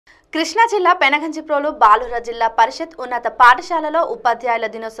కృష్ణా జిల్లా పెనగంచిప్రోలు బాలుర జిల్లా పరిషత్ ఉన్నత పాఠశాలలో ఉపాధ్యాయుల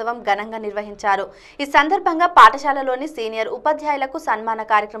దినోత్సవం ఘనంగా నిర్వహించారు. ఈ సందర్భంగా పాఠశాలలోని సీనియర్ ఉపాధ్యాయులకు సన్మాన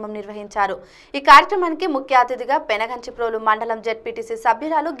కార్యక్రమం నిర్వహించారు. ఈ కార్యక్రమానికి ముఖ్య అతిథిగా పెనగంచిప్రోలు మండలం జెడ్పీటీసీ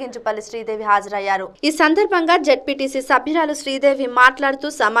సభ్యురాలు గింజుపల్లి శ్రీదేవి హాజరయ్యారు. ఈ సందర్భంగా జెడ్పీటీసీ సభ్యురాలు శ్రీదేవి మాట్లాడుతూ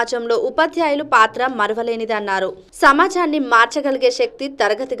సమాజంలో ఉపాధ్యాయులు పాత్ర మరువలేనిదన్నారు. సమాజాన్ని మార్చగలిగే శక్తి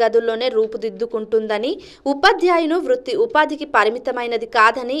తరగతి గదుల్లోనే రూపుదిద్దుకుంటుందని, ఉపాధ్యాయును వృత్తి ఉపాధికి పరిమితమైనది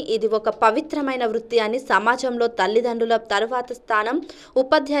కాదని, ఇది ఒక పవిత్రమైన వృత్తి అని, సమాజంలో తల్లిదండ్రుల తరువాత స్థానం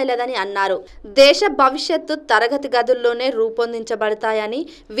ఉపాధ్యాయులదని అన్నారు. దేశ భవిష్యత్తు తరగతి గదుల్లోనే రూపొందించబడతాయని,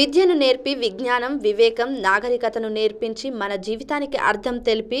 విద్యను నేర్పి విజ్ఞానం, వివేకం, నాగరికతను నేర్పించి మన జీవితానికి అర్థం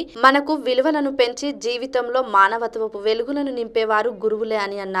తెలిపి మనకు విలువలను పెంచి జీవితంలో మానవత్వపు వెలుగులను నింపేవారు గురువులే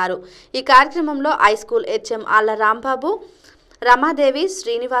అని అన్నారు. ఈ కార్యక్రమంలో హైస్కూల్ హెచ్ఎం ఆళ్ల రాంబాబు, రమాదేవి,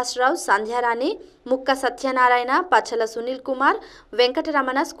 శ్రీనివాసరావు, సంధ్యారాణి, ముక్క సత్యనారాయణ, పచ్చల సునీల్ కుమార్,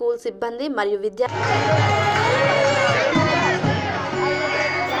 వెంకటరమణ, స్కూల్ సిబ్బంది మరియు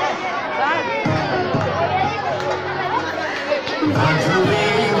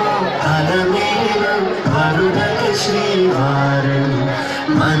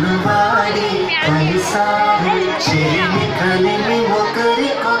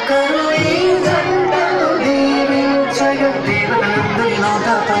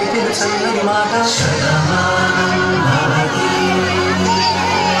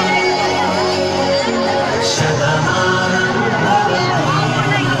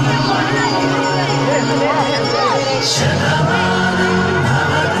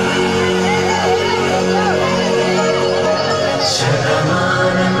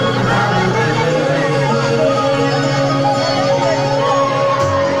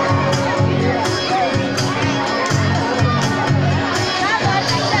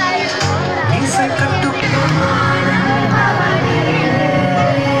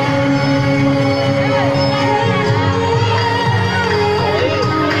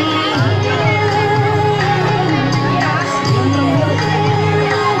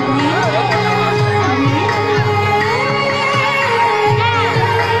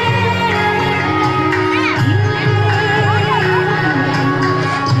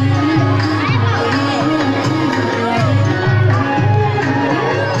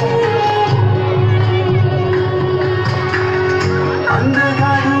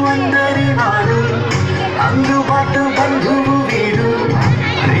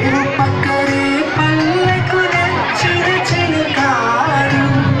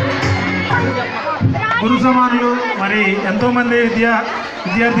గురు సమానులు మరి ఎంతోమంది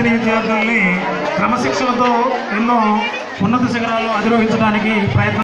విద్యార్థుల్ని క్రమశిక్షణతో ఎన్నో ఉన్నత శిఖరాలు అధిరోహించడానికి ప్రయత్నం